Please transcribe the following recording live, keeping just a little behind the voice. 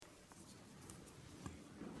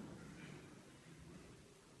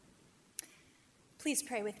Please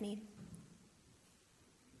pray with me.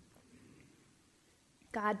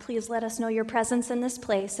 God, please let us know your presence in this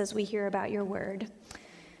place as we hear about your word.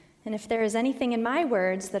 And if there is anything in my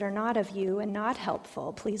words that are not of you and not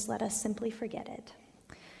helpful, please let us simply forget it.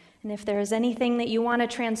 And if there is anything that you want to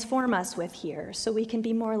transform us with here so we can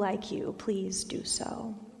be more like you, please do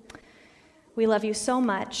so. We love you so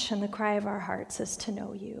much, and the cry of our hearts is to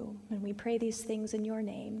know you. And we pray these things in your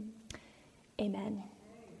name. Amen.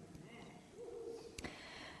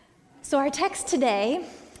 So our text today,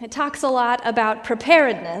 it talks a lot about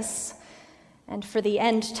preparedness and for the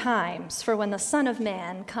end times, for when the Son of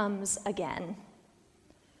Man comes again.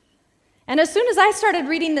 And as soon as I started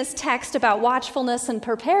reading this text about watchfulness and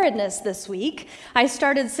preparedness this week, I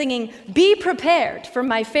started singing "Be Prepared" from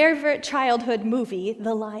my favorite childhood movie,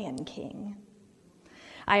 The Lion King.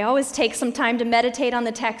 I always take some time to meditate on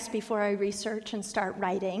the text before I research and start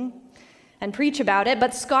writing and preach about it,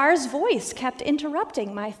 but Scar's voice kept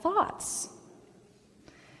interrupting my thoughts.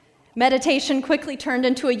 Meditation quickly turned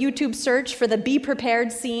into a YouTube search for the "Be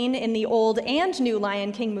Prepared" scene in the old and new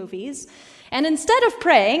Lion King movies, and instead of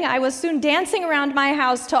praying, I was soon dancing around my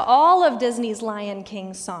house to all of Disney's Lion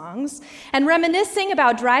King songs and reminiscing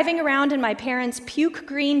about driving around in my parents' puke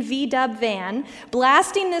green VW van,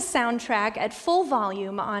 blasting this soundtrack at full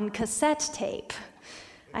volume on cassette tape.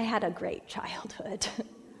 I had a great childhood.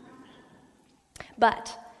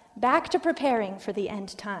 But back to preparing for the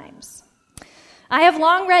end times. I have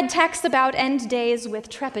long read texts about end days with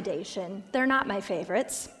trepidation. They're not my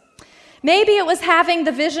favorites. Maybe it was having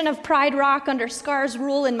the vision of Pride Rock under Scar's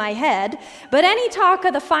rule in my head, but any talk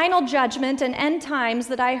of the final judgment and end times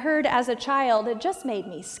that I heard as a child, it just made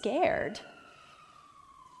me scared.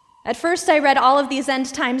 At first, I read all of these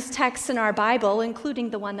end times texts in our Bible,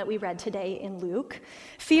 including the one that we read today in Luke,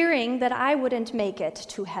 fearing that I wouldn't make it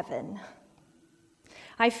to heaven.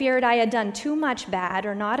 I feared I had done too much bad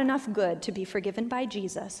or not enough good to be forgiven by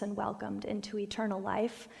Jesus and welcomed into eternal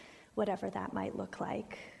life, whatever that might look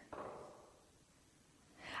like.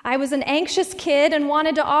 I was an anxious kid and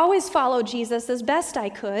wanted to always follow Jesus as best I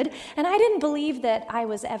could, and I didn't believe that I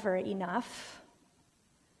was ever enough.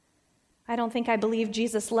 I don't think I believed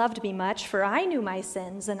Jesus loved me much, for I knew my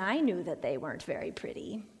sins and I knew that they weren't very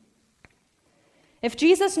pretty. If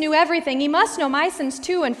Jesus knew everything, he must know my sins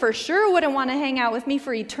too, and for sure wouldn't want to hang out with me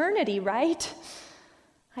for eternity, right?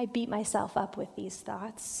 I beat myself up with these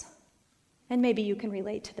thoughts, and maybe you can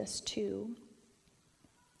relate to this too.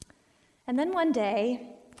 And then one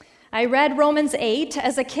day, I read Romans 8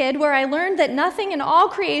 as a kid, where I learned that nothing in all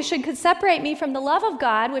creation could separate me from the love of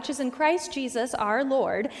God, which is in Christ Jesus our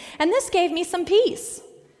Lord, and this gave me some peace.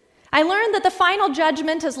 I learned that the final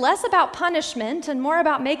judgment is less about punishment and more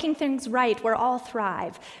about making things right where all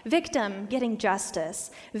thrive. Victim getting justice,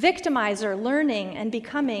 victimizer learning and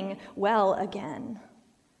becoming well again.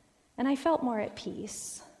 And I felt more at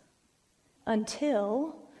peace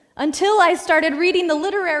until I started reading the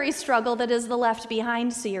literary struggle that is the Left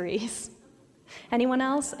Behind series. Anyone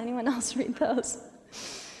else read those?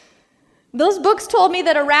 Those books told me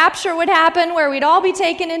that a rapture would happen where we'd all be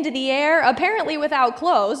taken into the air, apparently without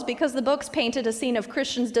clothes, because the books painted a scene of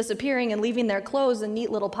Christians disappearing and leaving their clothes in neat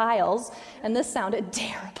little piles, and this sounded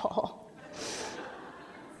terrible.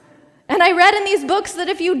 And I read in these books that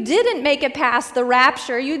if you didn't make it past the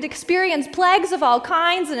rapture, you'd experience plagues of all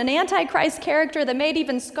kinds and an Antichrist character that made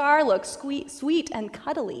even Scar look sweet and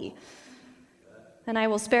cuddly. And I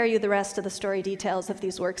will spare you the rest of the story details of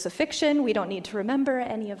these works of fiction. We don't need to remember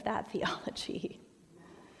any of that theology.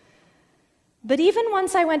 But even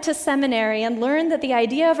once I went to seminary and learned that the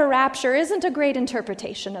idea of a rapture isn't a great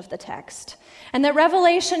interpretation of the text, and that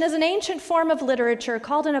Revelation is an ancient form of literature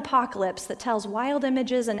called an apocalypse that tells wild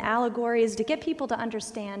images and allegories to get people to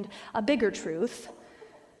understand a bigger truth.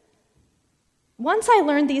 Once I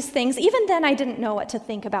learned these things, even then I didn't know what to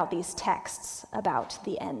think about these texts about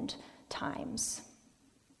the end times.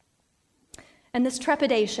 And this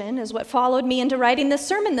trepidation is what followed me into writing this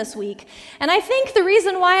sermon this week. And I think the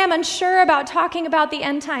reason why I'm unsure about talking about the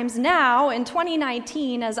end times now in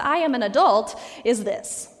 2019 as I am an adult is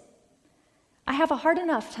this. I have a hard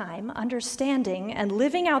enough time understanding and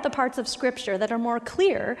living out the parts of Scripture that are more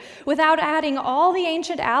clear without adding all the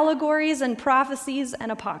ancient allegories and prophecies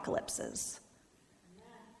and apocalypses.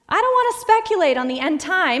 I don't want to speculate on the end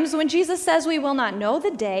times when Jesus says we will not know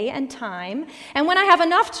the day and time, and when I have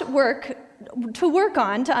enough to work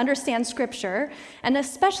on to understand Scripture, and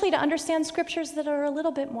especially to understand Scriptures that are a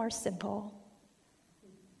little bit more simple.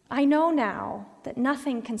 I know now that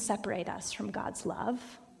nothing can separate us from God's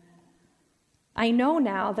love. I know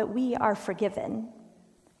now that we are forgiven.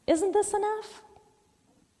 Isn't this enough?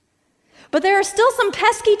 But there are still some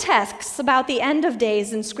pesky texts about the end of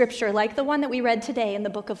days in Scripture, like the one that we read today in the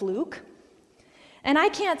book of Luke. And I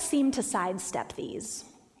can't seem to sidestep these.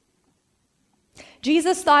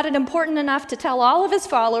 Jesus thought it important enough to tell all of his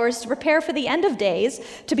followers to prepare for the end of days,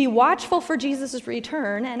 to be watchful for Jesus'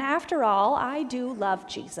 return, and after all, I do love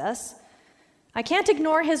Jesus. I can't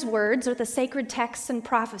ignore his words or the sacred texts and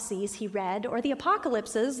prophecies he read or the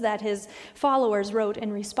apocalypses that his followers wrote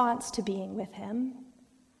in response to being with him.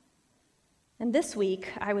 And this week,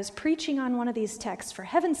 I was preaching on one of these texts for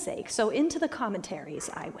heaven's sake, so into the commentaries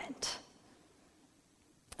I went.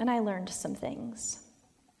 And I learned some things.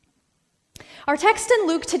 Our text in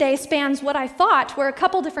Luke today spans what I thought were a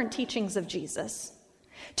couple different teachings of Jesus.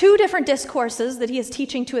 2 different discourses that he is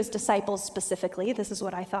teaching to his disciples specifically. This is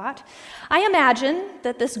what I thought. I imagine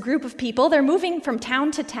that this group of people, they're moving from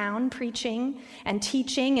town to town, preaching and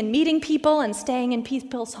teaching and meeting people and staying in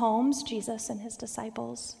people's homes, Jesus and his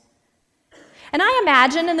disciples. And I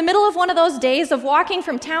imagine in the middle of one of those days of walking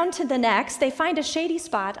from town to the next, they find a shady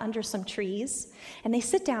spot under some trees, and they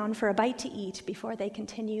sit down for a bite to eat before they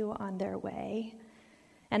continue on their way.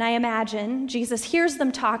 And I imagine Jesus hears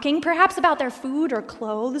them talking, perhaps about their food or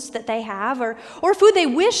clothes that they have, or food they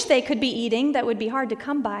wish they could be eating that would be hard to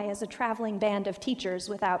come by as a traveling band of teachers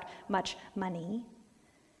without much money.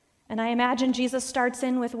 And I imagine Jesus starts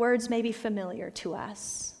in with words maybe familiar to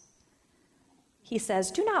us. He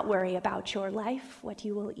says, "Do not worry about your life, what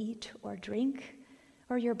you will eat or drink,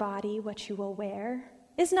 or your body, what you will wear.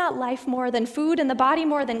 Is not life more than food and the body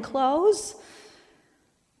more than clothes?"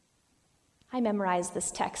 I memorized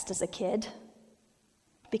this text as a kid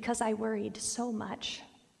because I worried so much.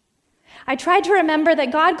 I tried to remember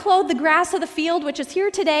that God clothed the grass of the field, which is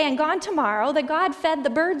here today and gone tomorrow, that God fed the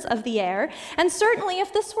birds of the air, and certainly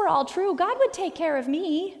if this were all true, God would take care of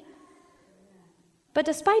me. But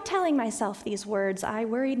despite telling myself these words, I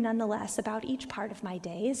worried nonetheless about each part of my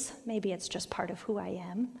days. Maybe it's just part of who I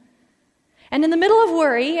am. And in the middle of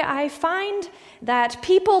worry, I find that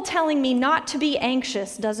people telling me not to be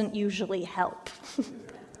anxious doesn't usually help.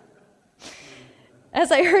 As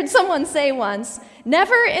I heard someone say once,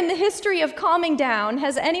 never in the history of calming down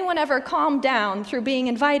has anyone ever calmed down through being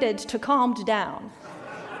invited to calm down.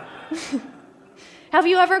 Have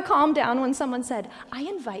you ever calmed down when someone said, "I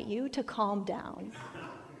invite you to calm down"?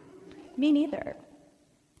 Me neither.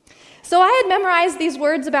 So I had memorized these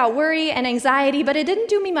words about worry and anxiety, but it didn't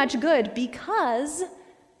do me much good because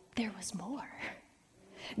there was more.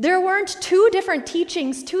 There weren't 2 different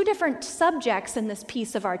teachings, 2 different subjects in this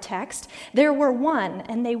piece of our text. There were one,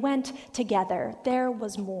 and they went together. There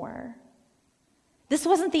was more. This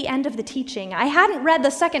wasn't the end of the teaching. I hadn't read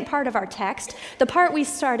the second part of our text, the part we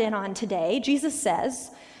start in on today. Jesus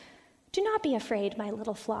says, "Do not be afraid, my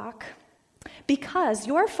little flock, because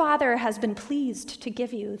your Father has been pleased to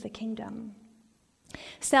give you the kingdom.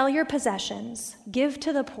 Sell your possessions, give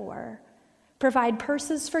to the poor, provide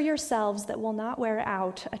purses for yourselves that will not wear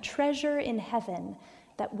out, a treasure in heaven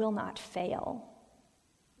that will not fail."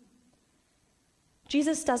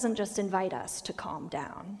 Jesus doesn't just invite us to calm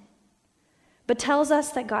down, but tells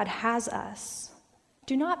us that God has us.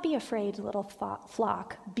 Do not be afraid, little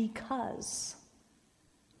flock, because.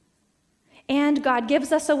 And God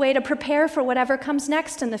gives us a way to prepare for whatever comes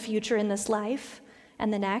next in the future in this life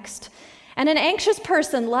and the next. And an anxious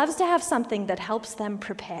person loves to have something that helps them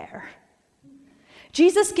prepare.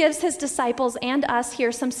 Jesus gives his disciples and us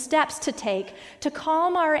here some steps to take to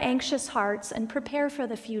calm our anxious hearts and prepare for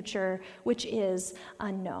the future, which is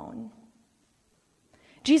unknown.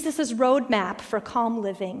 Jesus' roadmap for calm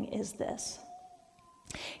living is this.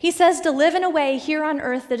 He says to live in a way here on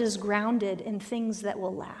earth that is grounded in things that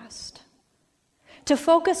will last. To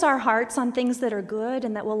focus our hearts on things that are good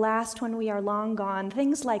and that will last when we are long gone,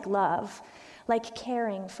 things like love, like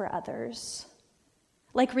caring for others,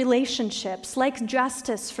 like relationships, like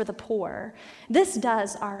justice for the poor. This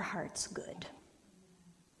does our hearts good.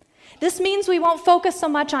 This means we won't focus so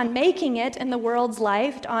much on making it in the world's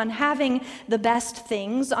life, on having the best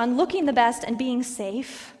things, on looking the best and being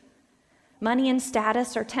safe. Money and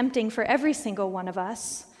status are tempting for every single one of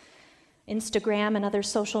us. Instagram and other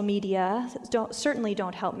social media certainly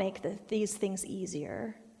don't help make these things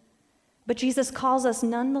easier. But Jesus calls us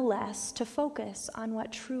nonetheless to focus on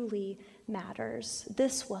what truly matters.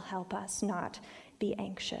 This will help us not be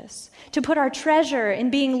anxious. To put our treasure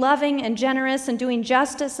in being loving and generous and doing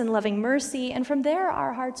justice and loving mercy, and from there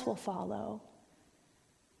our hearts will follow.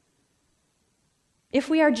 If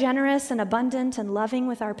we are generous and abundant and loving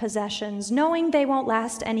with our possessions, knowing they won't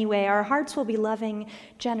last anyway, our hearts will be loving,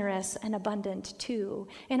 generous, and abundant too.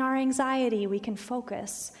 In our anxiety, we can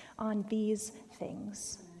focus on these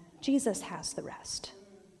things. Jesus has the rest.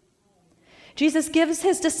 Jesus gives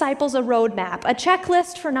his disciples a roadmap, a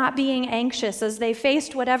checklist for not being anxious as they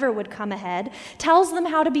faced whatever would come ahead, tells them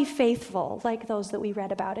how to be faithful, like those that we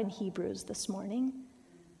read about in Hebrews this morning.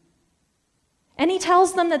 And he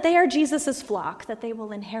tells them that they are Jesus' flock, that they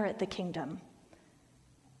will inherit the kingdom.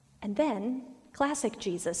 And then, classic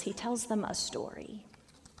Jesus, he tells them a story.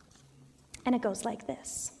 And it goes like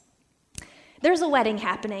this. There's a wedding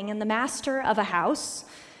happening, and the master of a house,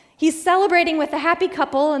 he's celebrating with the happy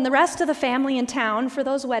couple and the rest of the family in town, for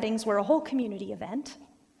those weddings were a whole community event.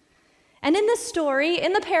 And in this story,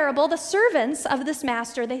 in the parable, the servants of this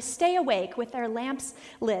master, they stay awake with their lamps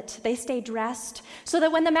lit. They stay dressed so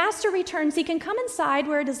that when the master returns, he can come inside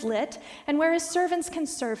where it is lit and where his servants can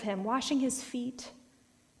serve him, washing his feet,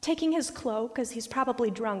 taking his cloak, as he's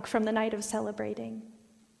probably drunk from the night of celebrating.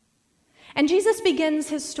 And Jesus begins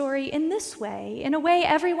his story in this way, in a way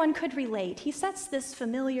everyone could relate. He sets this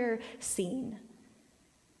familiar scene.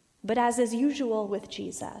 But as is usual with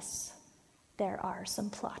Jesus, there are some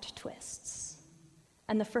plot twists.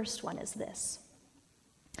 And the first one is this.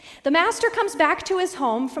 The master comes back to his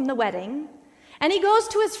home from the wedding, and he goes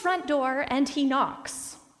to his front door and he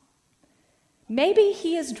knocks. Maybe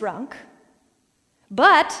he is drunk,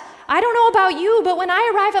 but I don't know about you, but when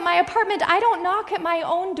I arrive at my apartment, I don't knock at my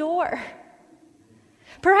own door.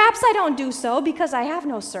 Perhaps I don't do so because I have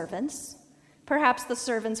no servants. Perhaps the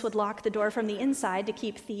servants would lock the door from the inside to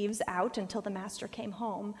keep thieves out until the master came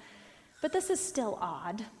home. But this is still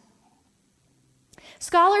odd.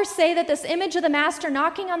 Scholars say that this image of the master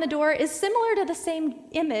knocking on the door is similar to the same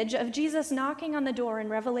image of Jesus knocking on the door in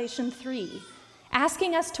Revelation 3,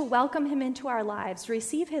 asking us to welcome him into our lives,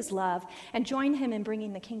 receive his love, and join him in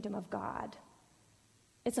bringing the kingdom of God.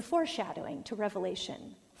 It's a foreshadowing to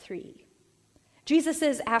Revelation 3. Jesus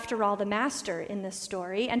is, after all, the master in this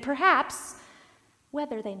story, and perhaps,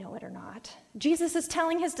 whether they know it or not, Jesus is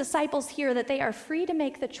telling his disciples here that they are free to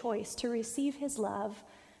make the choice to receive his love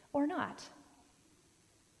or not.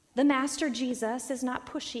 The master Jesus is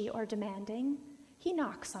not pushy or demanding. He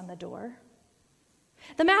knocks on the door.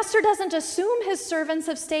 The master doesn't assume his servants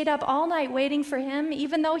have stayed up all night waiting for him,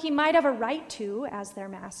 even though he might have a right to as their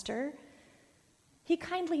master. He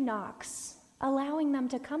kindly knocks, allowing them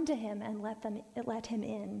to come to him and let him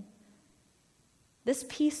in. This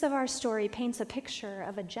piece of our story paints a picture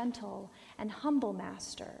of a gentle and humble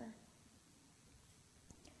master.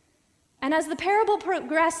 And as the parable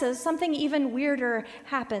progresses, something even weirder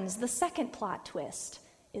happens. The second plot twist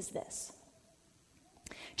is this.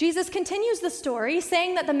 Jesus continues the story,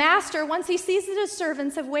 saying that the master, once he sees that his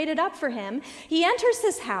servants have waited up for him, he enters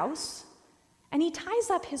his house and he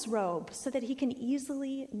ties up his robe so that he can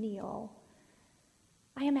easily kneel.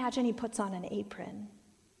 I imagine he puts on an apron.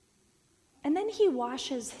 And then he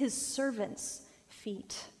washes his servants'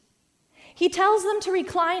 feet. He tells them to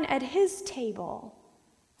recline at his table.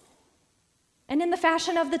 And in the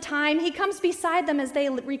fashion of the time, he comes beside them as they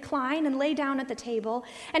recline and lay down at the table,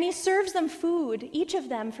 and he serves them food, each of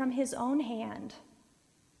them from his own hand.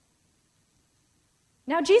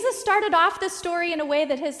 Now, Jesus started off this story in a way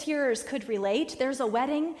that his hearers could relate. There's a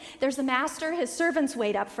wedding, there's a master, his servants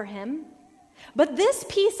wait up for him. But this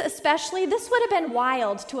piece especially, this would have been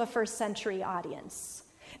wild to a first century audience.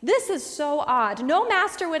 This is so odd. No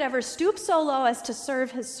master would ever stoop so low as to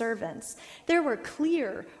serve his servants. There were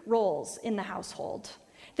clear roles in the household.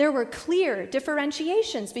 There were clear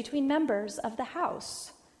differentiations between members of the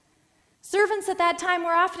house. Servants at that time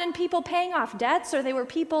were often people paying off debts, or they were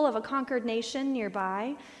people of a conquered nation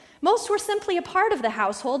nearby. Most were simply a part of the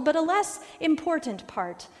household, but a less important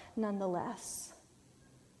part nonetheless.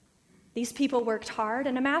 These people worked hard,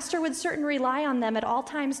 and a master would certainly rely on them at all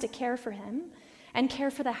times to care for him and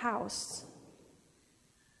care for the house.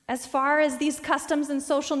 As far as these customs and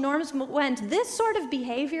social norms went, this sort of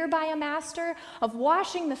behavior by a master of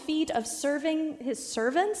washing the feet, of serving his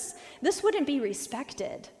servants, this wouldn't be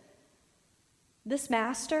respected. This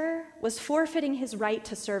master was forfeiting his right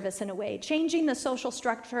to service in a way, changing the social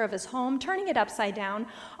structure of his home, turning it upside down,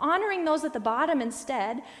 honoring those at the bottom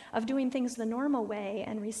instead of doing things the normal way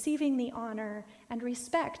and receiving the honor and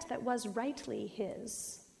respect that was rightly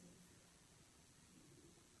his.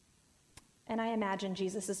 And I imagine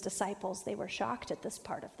Jesus' disciples, they were shocked at this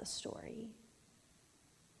part of the story.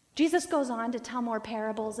 Jesus goes on to tell more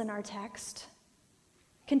parables in our text,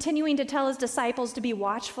 continuing to tell his disciples to be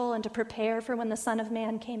watchful and to prepare for when the Son of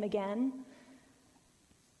Man came again.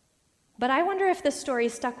 But I wonder if this story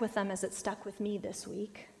stuck with them as it stuck with me this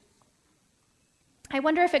week. I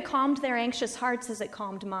wonder if it calmed their anxious hearts as it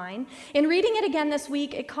calmed mine. In reading it again this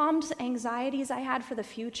week, it calmed anxieties I had for the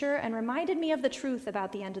future and reminded me of the truth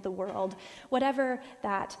about the end of the world, whatever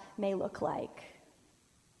that may look like.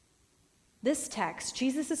 This text,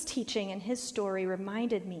 Jesus' teaching and his story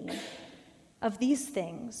reminded me of these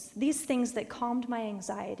things that calmed my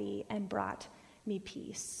anxiety and brought me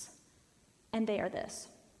peace. And they are this.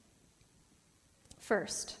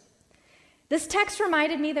 First, this text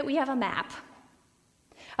reminded me that we have a map,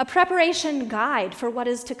 a preparation guide for what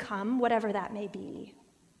is to come, whatever that may be.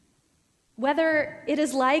 Whatever it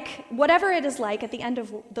is like at the end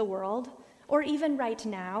of the world, or even right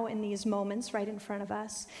now in these moments right in front of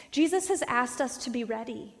us, Jesus has asked us to be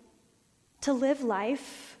ready, to live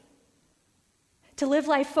life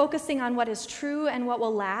focusing on what is true and what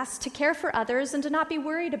will last, to care for others and to not be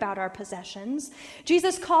worried about our possessions.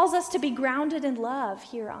 Jesus calls us to be grounded in love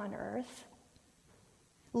here on earth,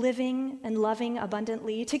 living and loving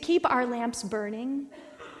abundantly, to keep our lamps burning.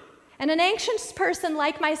 And an anxious person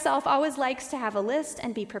like myself always likes to have a list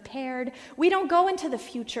and be prepared. We don't go into the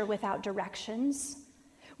future without directions.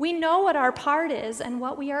 We know what our part is and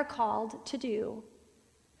what we are called to do,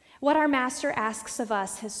 what our master asks of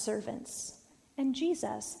us, his servants. And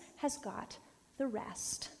Jesus has got the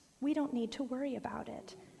rest. We don't need to worry about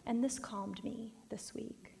it. And this calmed me this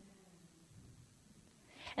week.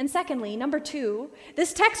 And secondly, number 2,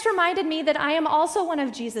 this text reminded me that I am also one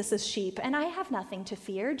of Jesus' sheep, and I have nothing to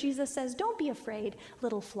fear. Jesus says, "Don't be afraid,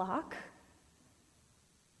 little flock."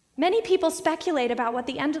 Many people speculate about what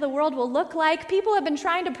the end of the world will look like. People have been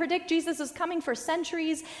trying to predict Jesus' coming for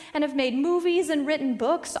centuries and have made movies and written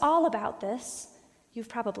books all about this. You've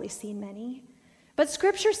probably seen many. But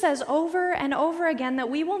Scripture says over and over again that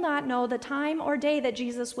we will not know the time or day that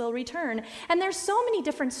Jesus will return. And there's so many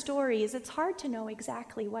different stories, it's hard to know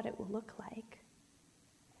exactly what it will look like.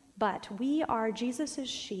 But we are Jesus'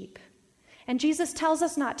 sheep. And Jesus tells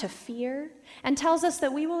us not to fear and tells us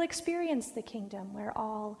that we will experience the kingdom where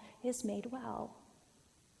all is made well.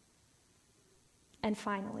 And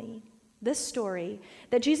finally, this story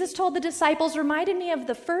that Jesus told the disciples reminded me of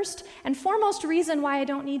the first and foremost reason why I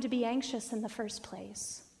don't need to be anxious in the first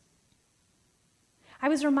place. I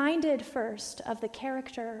was reminded first of the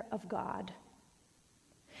character of God.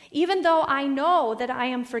 Even though I know that I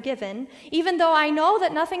am forgiven, even though I know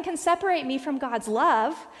that nothing can separate me from God's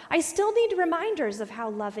love, I still need reminders of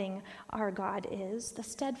how loving our God is. The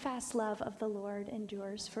steadfast love of the Lord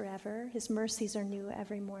endures forever. His mercies are new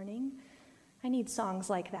every morning. I need songs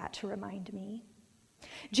like that to remind me.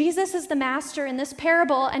 Jesus is the master in this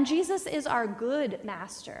parable, and Jesus is our good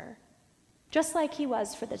master, just like he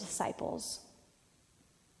was for the disciples.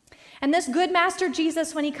 And this good master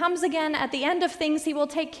Jesus, when he comes again at the end of things, he will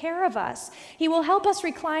take care of us. He will help us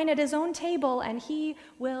recline at his own table, and he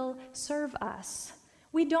will serve us.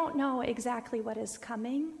 We don't know exactly what is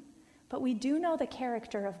coming, but we do know the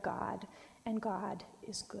character of God, and God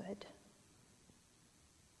is good.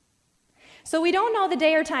 So we don't know the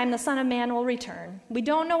day or time the Son of Man will return. We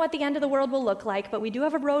don't know what the end of the world will look like, but we do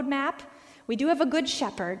have a roadmap. We do have a good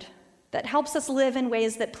shepherd that helps us live in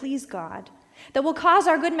ways that please God, that will cause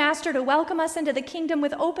our good master to welcome us into the kingdom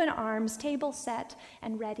with open arms, table set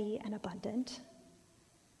and ready and abundant.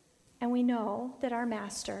 And we know that our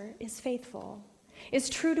master is faithful, is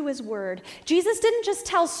true to his word. Jesus didn't just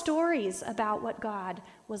tell stories about what God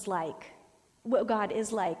was like, what God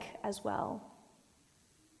is like as well.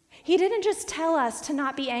 He didn't just tell us to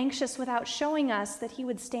not be anxious without showing us that he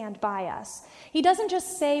would stand by us. He doesn't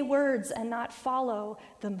just say words and not follow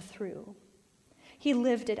them through. He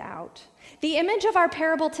lived it out. The image of our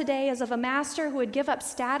parable today is of a master who would give up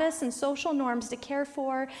status and social norms to care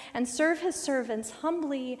for and serve his servants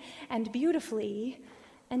humbly and beautifully.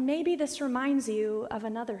 And maybe this reminds you of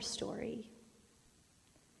another story.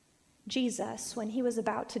 Jesus, when he was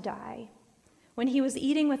about to die, when he was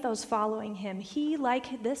eating with those following him, he,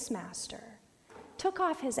 like this master, took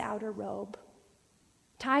off his outer robe,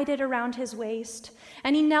 tied it around his waist,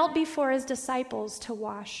 and he knelt before his disciples to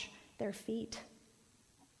wash their feet.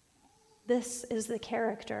 This is the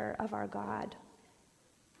character of our God,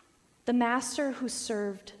 the master who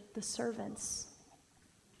served the servants.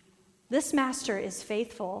 This master is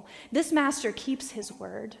faithful. This master keeps his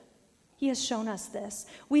word. He has shown us this.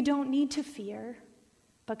 We don't need to fear,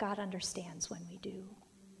 but God understands when we do.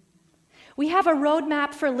 We have a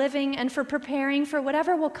roadmap for living and for preparing for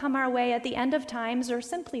whatever will come our way at the end of times or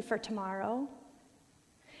simply for tomorrow.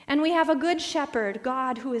 And we have a good shepherd,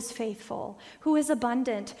 God, who is faithful, who is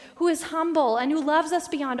abundant, who is humble, and who loves us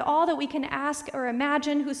beyond all that we can ask or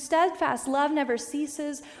imagine, whose steadfast love never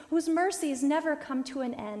ceases, whose mercies never come to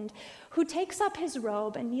an end, who takes up his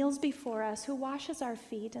robe and kneels before us, who washes our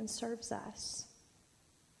feet and serves us,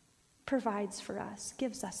 provides for us,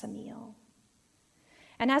 gives us a meal.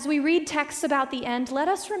 And as we read texts about the end, let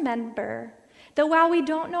us remember that while we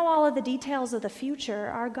don't know all of the details of the future,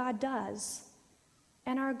 our God does,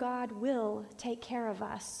 and our God will take care of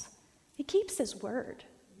us. He keeps his word.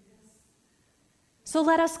 So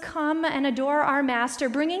let us come and adore our Master,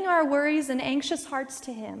 bringing our worries and anxious hearts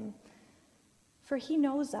to him, for he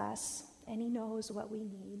knows us and he knows what we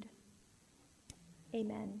need.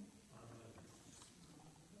 Amen.